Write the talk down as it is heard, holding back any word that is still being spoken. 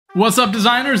What's up,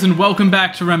 designers, and welcome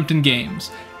back to Rempton Games.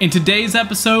 In today's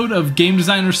episode of Game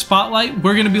Designer Spotlight,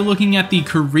 we're going to be looking at the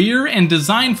career and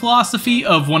design philosophy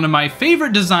of one of my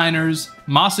favorite designers,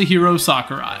 Masahiro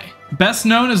Sakurai. Best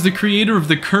known as the creator of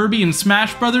the Kirby and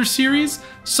Smash Bros. Series,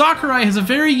 Sakurai has a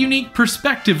very unique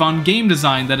perspective on game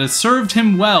design that has served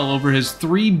him well over his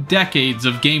 3 decades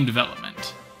of game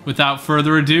development. Without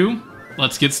further ado,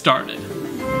 let's get started.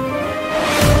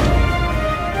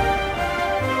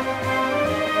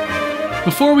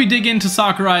 Before we dig into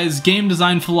Sakurai's game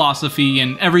design philosophy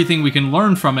and everything we can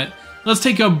learn from it, let's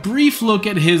take a brief look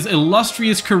at his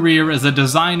illustrious career as a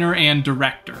designer and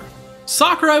director.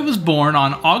 Sakurai was born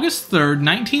on August 3rd,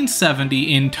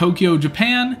 1970 in Tokyo,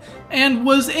 Japan, and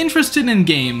was interested in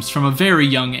games from a very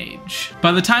young age.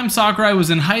 By the time Sakurai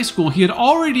was in high school, he had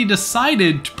already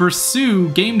decided to pursue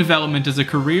game development as a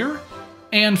career,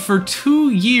 and for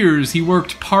 2 years he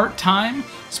worked part-time,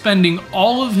 spending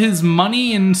all of his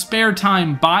money and spare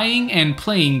time buying and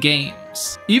playing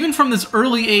games. Even from this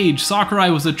early age, Sakurai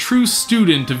was a true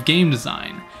student of game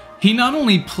design. He not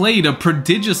only played a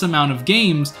prodigious amount of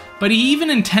games, but he even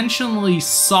intentionally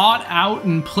sought out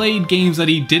and played games that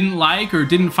he didn't like or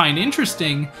didn't find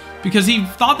interesting because he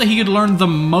thought that he could learn the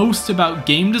most about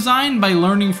game design by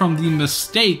learning from the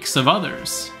mistakes of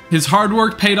others. His hard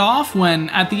work paid off when,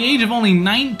 at the age of only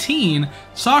 19,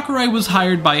 Sakurai was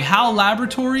hired by HAL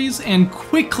Laboratories and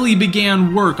quickly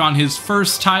began work on his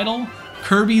first title,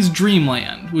 Kirby's Dream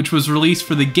Land, which was released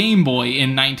for the Game Boy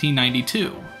in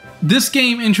 1992. This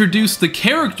game introduced the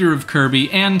character of Kirby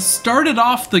and started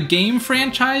off the game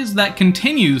franchise that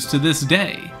continues to this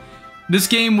day. This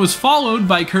game was followed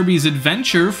by Kirby's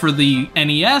Adventure for the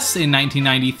NES in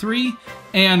 1993,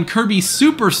 and Kirby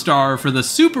Superstar for the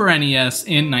Super NES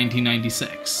in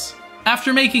 1996.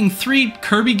 After making 3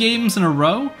 Kirby games in a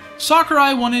row,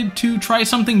 Sakurai wanted to try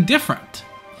something different.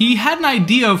 He had an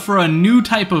idea for a new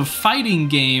type of fighting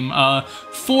game, a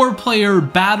 4-player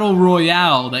battle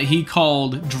royale that he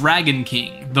called Dragon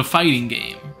King, the fighting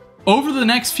game. Over the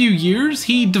next few years,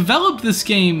 he developed this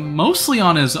game mostly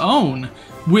on his own,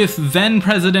 with then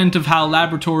president of HAL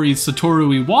Laboratories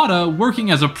Satoru Iwata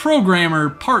working as a programmer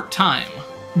part-time.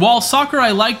 While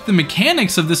Sakurai liked the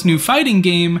mechanics of this new fighting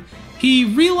game, he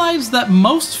realized that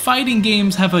most fighting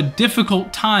games have a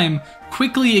difficult time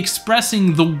quickly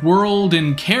expressing the world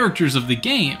and characters of the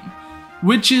game,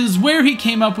 which is where he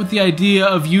came up with the idea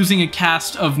of using a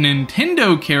cast of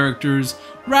Nintendo characters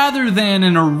rather than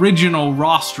an original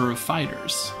roster of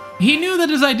fighters. He knew that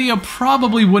his idea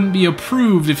probably wouldn't be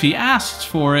approved if he asked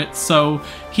for it, so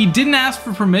he didn't ask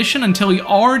for permission until he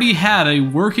already had a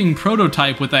working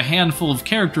prototype with a handful of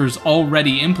characters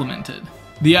already implemented.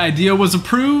 The idea was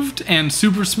approved, and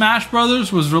Super Smash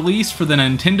Bros. Was released for the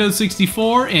Nintendo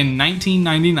 64 in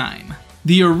 1999.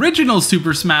 The original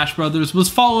Super Smash Bros. Was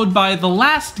followed by the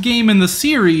last game in the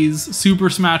series,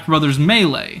 Super Smash Bros.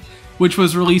 Melee, which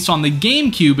was released on the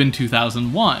GameCube in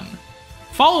 2001.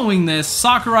 Following this,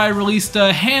 Sakurai released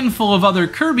a handful of other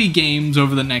Kirby games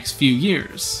over the next few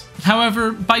years.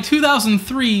 However, by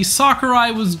 2003,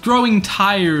 Sakurai was growing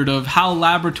tired of HAL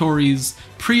Laboratories'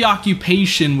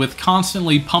 preoccupation with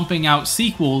constantly pumping out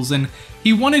sequels, and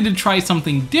he wanted to try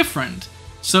something different,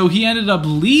 so he ended up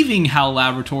leaving HAL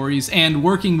Laboratories and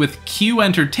working with Q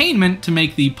Entertainment to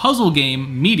make the puzzle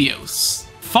game Meteos.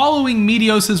 Following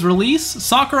Meteos' release,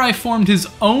 Sakurai formed his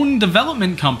own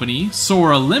development company,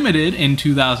 Sora Limited, in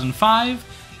 2005,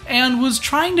 and was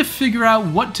trying to figure out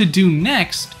what to do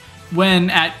next when,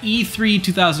 at E3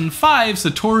 2005,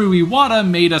 Satoru Iwata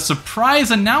made a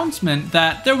surprise announcement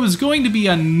that there was going to be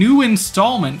a new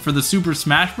installment for the Super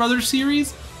Smash Bros.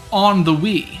 Series on the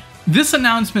Wii. This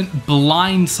announcement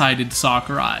blindsided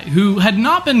Sakurai, who had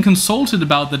not been consulted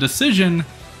about the decision,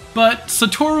 but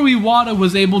Satoru Iwata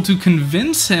was able to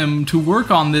convince him to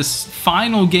work on this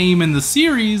final game in the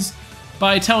series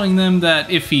by telling them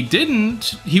that if he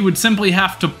didn't, he would simply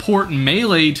have to port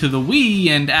Melee to the Wii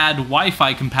and add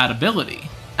Wi-Fi compatibility.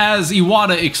 As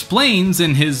Iwata explains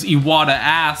in his Iwata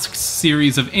Asks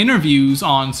series of interviews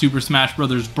on Super Smash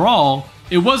Bros. Brawl,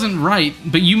 it wasn't right,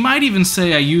 but you might even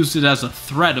say I used it as a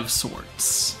threat of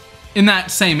sorts. In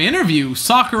that same interview,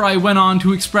 Sakurai went on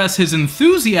to express his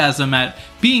enthusiasm at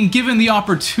being given the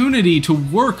opportunity to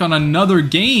work on another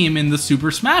game in the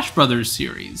Super Smash Bros.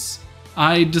 Series.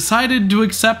 I decided to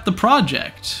accept the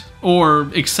project,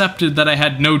 or accepted that I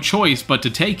had no choice but to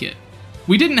take it.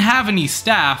 We didn't have any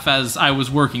staff as I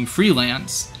was working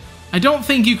freelance. I don't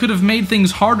think you could have made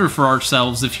things harder for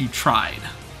ourselves if you tried.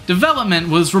 Development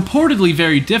was reportedly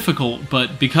very difficult,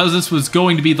 but because this was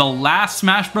going to be the last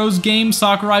Smash Bros. Game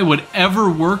Sakurai would ever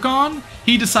work on,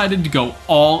 he decided to go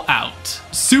all out.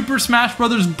 Super Smash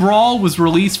Bros. Brawl was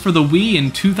released for the Wii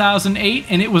in 2008,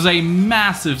 and it was a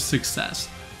massive success,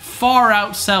 far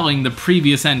outselling the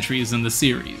previous entries in the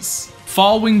series.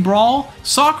 Following Brawl,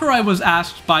 Sakurai was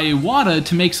asked by Iwata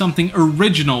to make something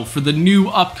original for the new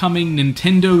upcoming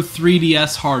Nintendo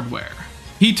 3DS hardware.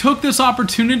 He took this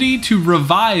opportunity to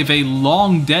revive a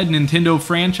long-dead Nintendo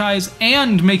franchise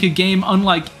and make a game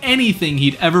unlike anything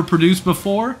he'd ever produced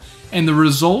before, and the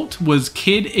result was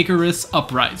Kid Icarus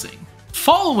Uprising.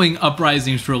 Following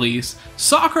Uprising's release,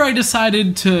 Sakurai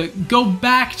decided to go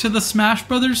back to the Smash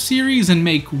Bros. Series and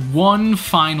make one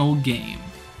final game.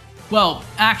 Well,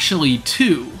 actually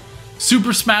two.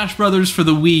 Super Smash Bros. For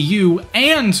the Wii U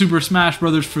and Super Smash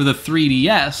Bros. For the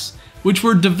 3DS, which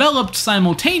were developed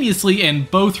simultaneously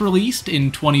and both released in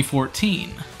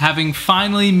 2014. Having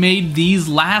finally made these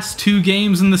last two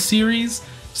games in the series,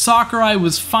 Sakurai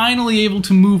was finally able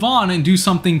to move on and do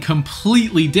something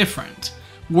completely different,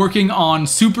 working on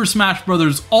Super Smash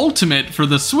Bros. Ultimate for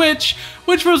the Switch,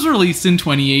 which was released in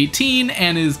 2018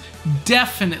 and is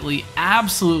definitely,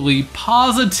 absolutely,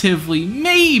 positively,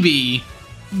 maybe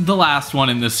the last one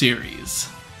in the series.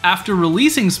 After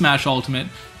releasing Smash Ultimate,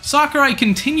 Sakurai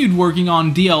continued working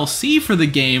on DLC for the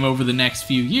game over the next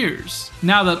few years.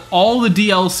 Now that all the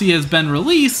DLC has been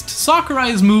released, Sakurai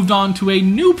has moved on to a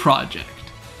new project,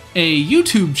 a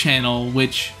YouTube channel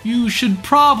which you should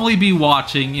probably be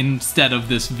watching instead of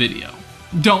this video.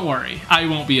 Don't worry, I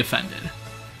won't be offended.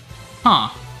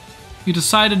 Huh, you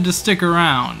decided to stick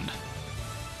around.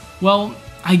 Well,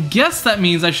 I guess that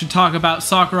means I should talk about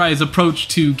Sakurai's approach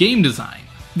to game design.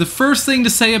 The first thing to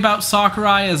say about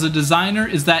Sakurai as a designer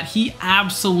is that he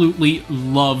absolutely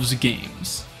loves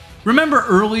games. Remember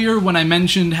earlier when I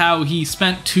mentioned how he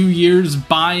spent 2 years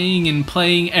buying and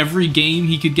playing every game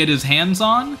he could get his hands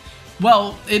on?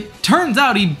 Well, it turns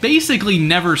out he basically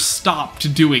never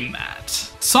stopped doing that.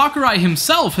 Sakurai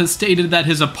himself has stated that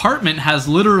his apartment has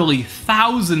literally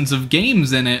thousands of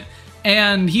games in it,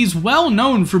 and he's well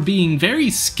known for being very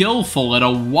skillful at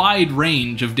a wide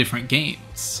range of different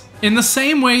games. In the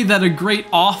same way that a great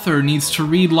author needs to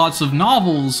read lots of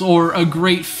novels, or a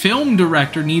great film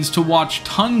director needs to watch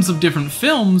tons of different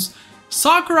films,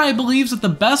 Sakurai believes that the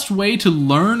best way to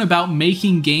learn about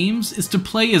making games is to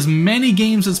play as many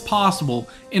games as possible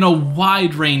in a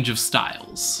wide range of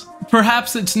styles.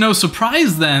 Perhaps it's no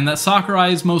surprise then that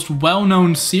Sakurai's most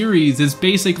well-known series is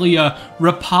basically a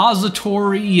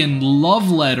repository and love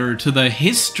letter to the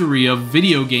history of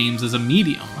video games as a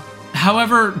medium.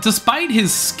 However, despite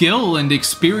his skill and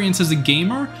experience as a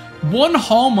gamer, one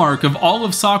hallmark of all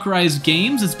of Sakurai's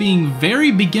games is being very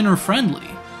beginner-friendly.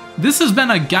 This has been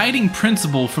a guiding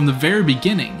principle from the very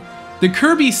beginning. The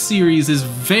Kirby series is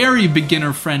very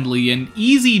beginner-friendly and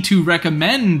easy to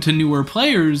recommend to newer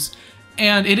players,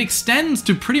 and it extends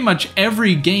to pretty much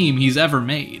every game he's ever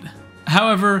made.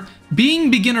 However, being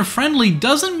beginner-friendly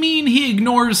doesn't mean he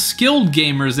ignores skilled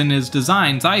gamers in his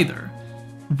designs either.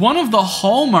 One of the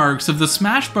hallmarks of the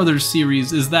Smash Bros.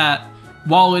 Series is that,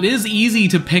 while it is easy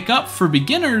to pick up for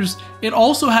beginners, it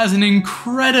also has an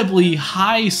incredibly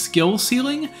high skill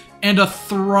ceiling and a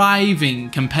thriving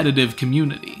competitive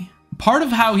community. Part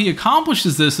of how he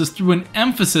accomplishes this is through an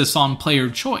emphasis on player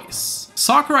choice.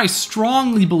 Sakurai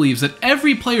strongly believes that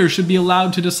every player should be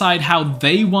allowed to decide how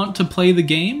they want to play the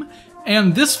game,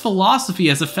 and this philosophy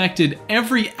has affected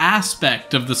every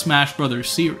aspect of the Smash Bros.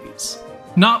 Series.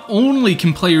 Not only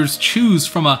can players choose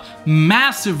from a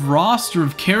massive roster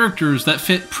of characters that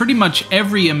fit pretty much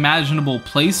every imaginable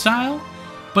playstyle,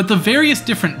 but the various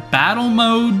different battle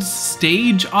modes,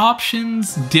 stage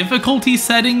options, difficulty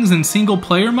settings in single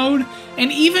player mode,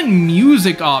 and even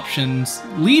music options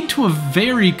lead to a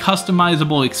very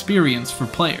customizable experience for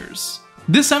players.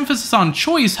 This emphasis on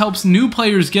choice helps new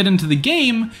players get into the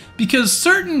game because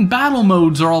certain battle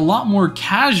modes are a lot more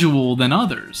casual than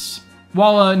others.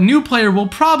 While a new player will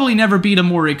probably never beat a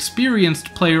more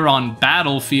experienced player on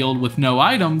Battlefield with no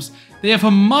items, they have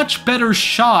a much better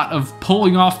shot of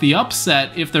pulling off the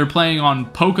upset if they're playing on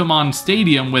Pokemon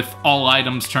Stadium with all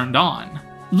items turned on.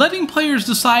 Letting players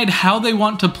decide how they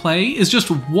want to play is just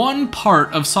one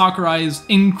part of Sakurai's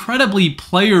incredibly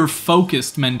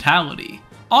player-focused mentality.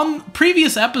 On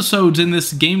previous episodes in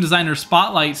this Game Designer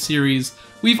Spotlight series,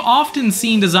 we've often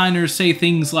seen designers say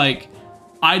things like,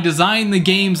 "I design the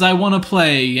games I want to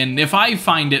play, and if I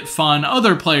find it fun,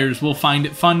 other players will find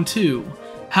it fun too."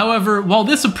 However, while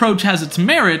this approach has its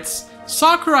merits,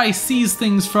 Sakurai sees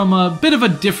things from a bit of a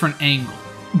different angle.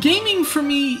 Gaming for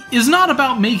me is not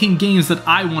about making games that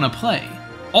I want to play.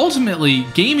 Ultimately,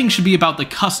 gaming should be about the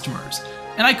customers,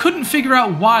 and I couldn't figure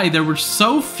out why there were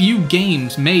so few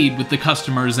games made with the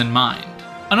customers in mind.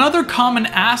 Another common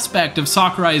aspect of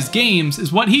Sakurai's games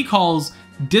is what he calls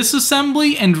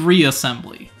disassembly and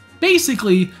reassembly.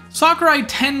 Basically, Sakurai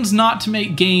tends not to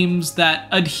make games that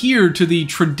adhere to the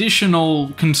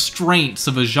traditional constraints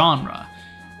of a genre.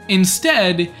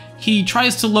 Instead, he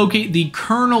tries to locate the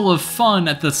kernel of fun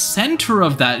at the center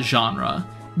of that genre,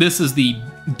 this is the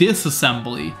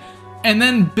disassembly, and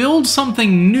then build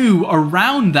something new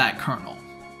around that kernel,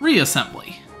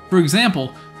 reassembly. For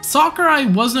example, Sakurai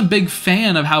wasn't a big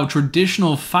fan of how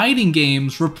traditional fighting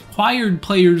games required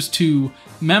players to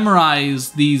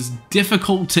memorize these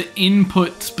difficult to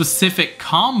input specific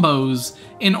combos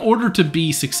in order to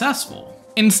be successful.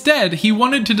 Instead, he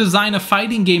wanted to design a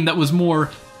fighting game that was more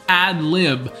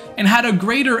ad-lib and had a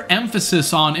greater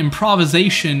emphasis on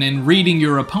improvisation and reading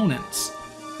your opponents.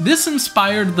 This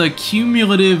inspired the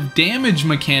cumulative damage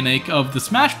mechanic of the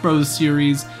Smash Bros.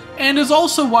 Series, and is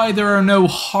also why there are no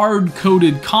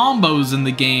hard-coded combos in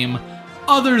the game,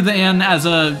 other than as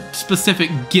a specific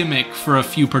gimmick for a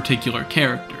few particular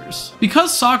characters.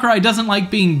 Because Sakurai doesn't like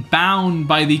being bound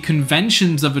by the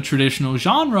conventions of a traditional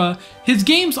genre, his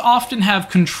games often have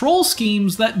control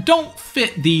schemes that don't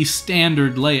fit the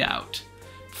standard layout.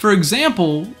 For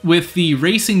example, with the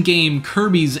racing game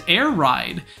Kirby's Air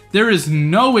Ride, there is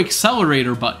no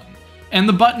accelerator button, and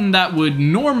the button that would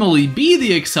normally be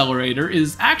the accelerator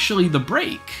is actually the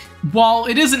brake. While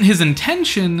it isn't his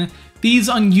intention, these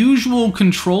unusual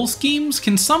control schemes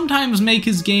can sometimes make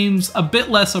his games a bit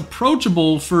less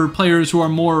approachable for players who are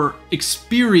more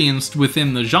experienced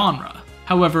within the genre.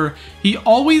 However, he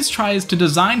always tries to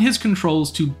design his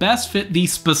controls to best fit the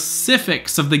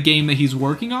specifics of the game that he's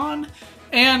working on,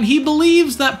 and he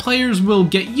believes that players will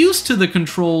get used to the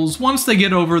controls once they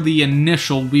get over the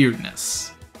initial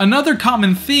weirdness. Another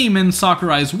common theme in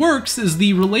Sakurai's works is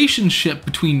the relationship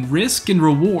between risk and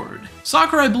reward.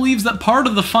 Sakurai believes that part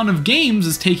of the fun of games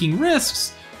is taking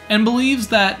risks, and believes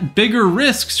that bigger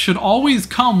risks should always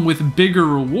come with bigger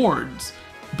rewards,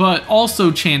 but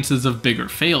also chances of bigger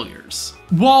failures.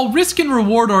 While risk and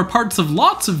reward are parts of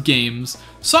lots of games,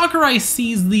 Sakurai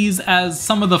sees these as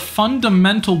some of the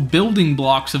fundamental building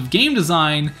blocks of game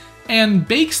design and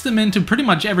bakes them into pretty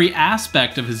much every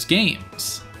aspect of his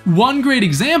games. One great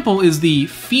example is the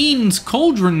Fiend's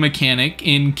Cauldron mechanic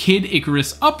in Kid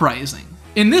Icarus Uprising.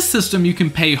 In this system, you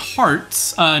can pay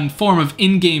hearts, in form of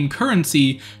in-game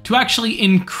currency, to actually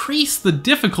increase the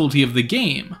difficulty of the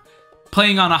game.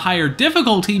 Playing on a higher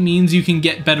difficulty means you can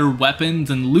get better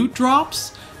weapons and loot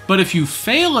drops, but if you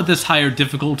fail at this higher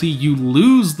difficulty, you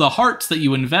lose the hearts that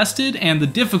you invested and the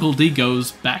difficulty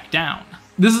goes back down.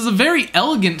 This is a very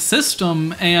elegant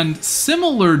system, and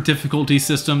similar difficulty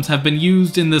systems have been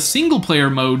used in the single-player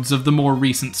modes of the more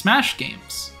recent Smash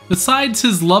games. Besides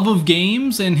his love of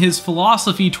games and his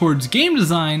philosophy towards game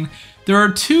design, there are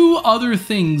two other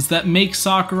things that make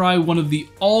Sakurai one of the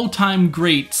all-time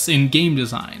greats in game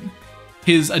design: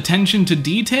 his attention to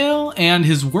detail and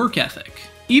his work ethic.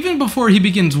 Even before he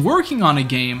begins working on a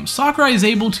game, Sakurai is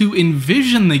able to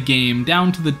envision the game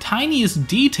down to the tiniest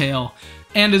detail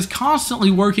and is constantly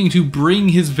working to bring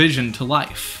his vision to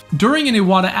life. During an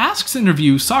Iwata Asks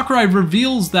interview, Sakurai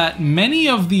reveals that many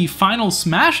of the final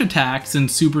Smash attacks in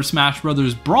Super Smash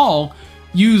Bros. Brawl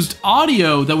used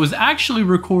audio that was actually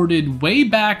recorded way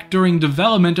back during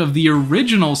development of the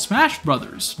original Smash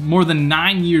Bros., more than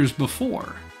 9 years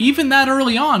before. Even that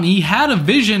early on, he had a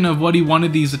vision of what he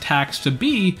wanted these attacks to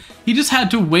be, he just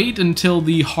had to wait until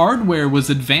the hardware was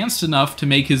advanced enough to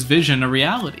make his vision a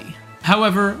reality.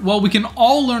 However, while we can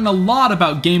all learn a lot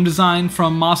about game design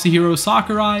from Masahiro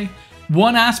Sakurai,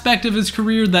 one aspect of his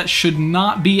career that should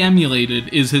not be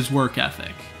emulated is his work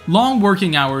ethic. Long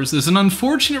working hours is an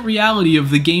unfortunate reality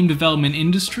of the game development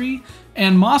industry,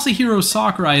 and Masahiro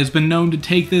Sakurai has been known to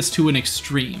take this to an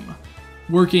extreme.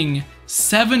 Working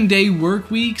 7-day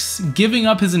work weeks, giving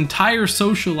up his entire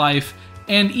social life,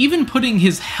 and even putting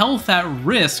his health at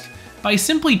risk by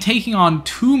simply taking on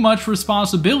too much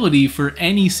responsibility for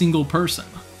any single person.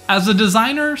 As a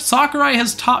designer, Sakurai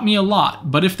has taught me a lot,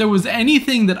 but if there was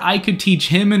anything that I could teach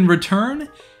him in return,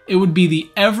 it would be the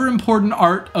ever-important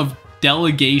art of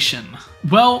delegation.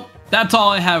 Well, that's all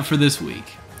I have for this week.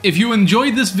 If you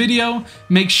enjoyed this video,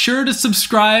 make sure to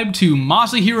subscribe to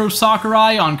Masahiro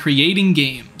Sakurai on Creating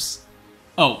Games.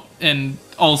 Oh, and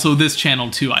also this channel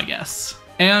too, I guess.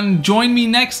 And join me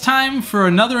next time for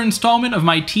another installment of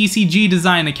my TCG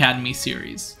Design Academy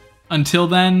series. Until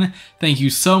then, thank you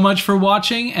so much for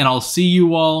watching, and I'll see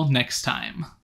you all next time.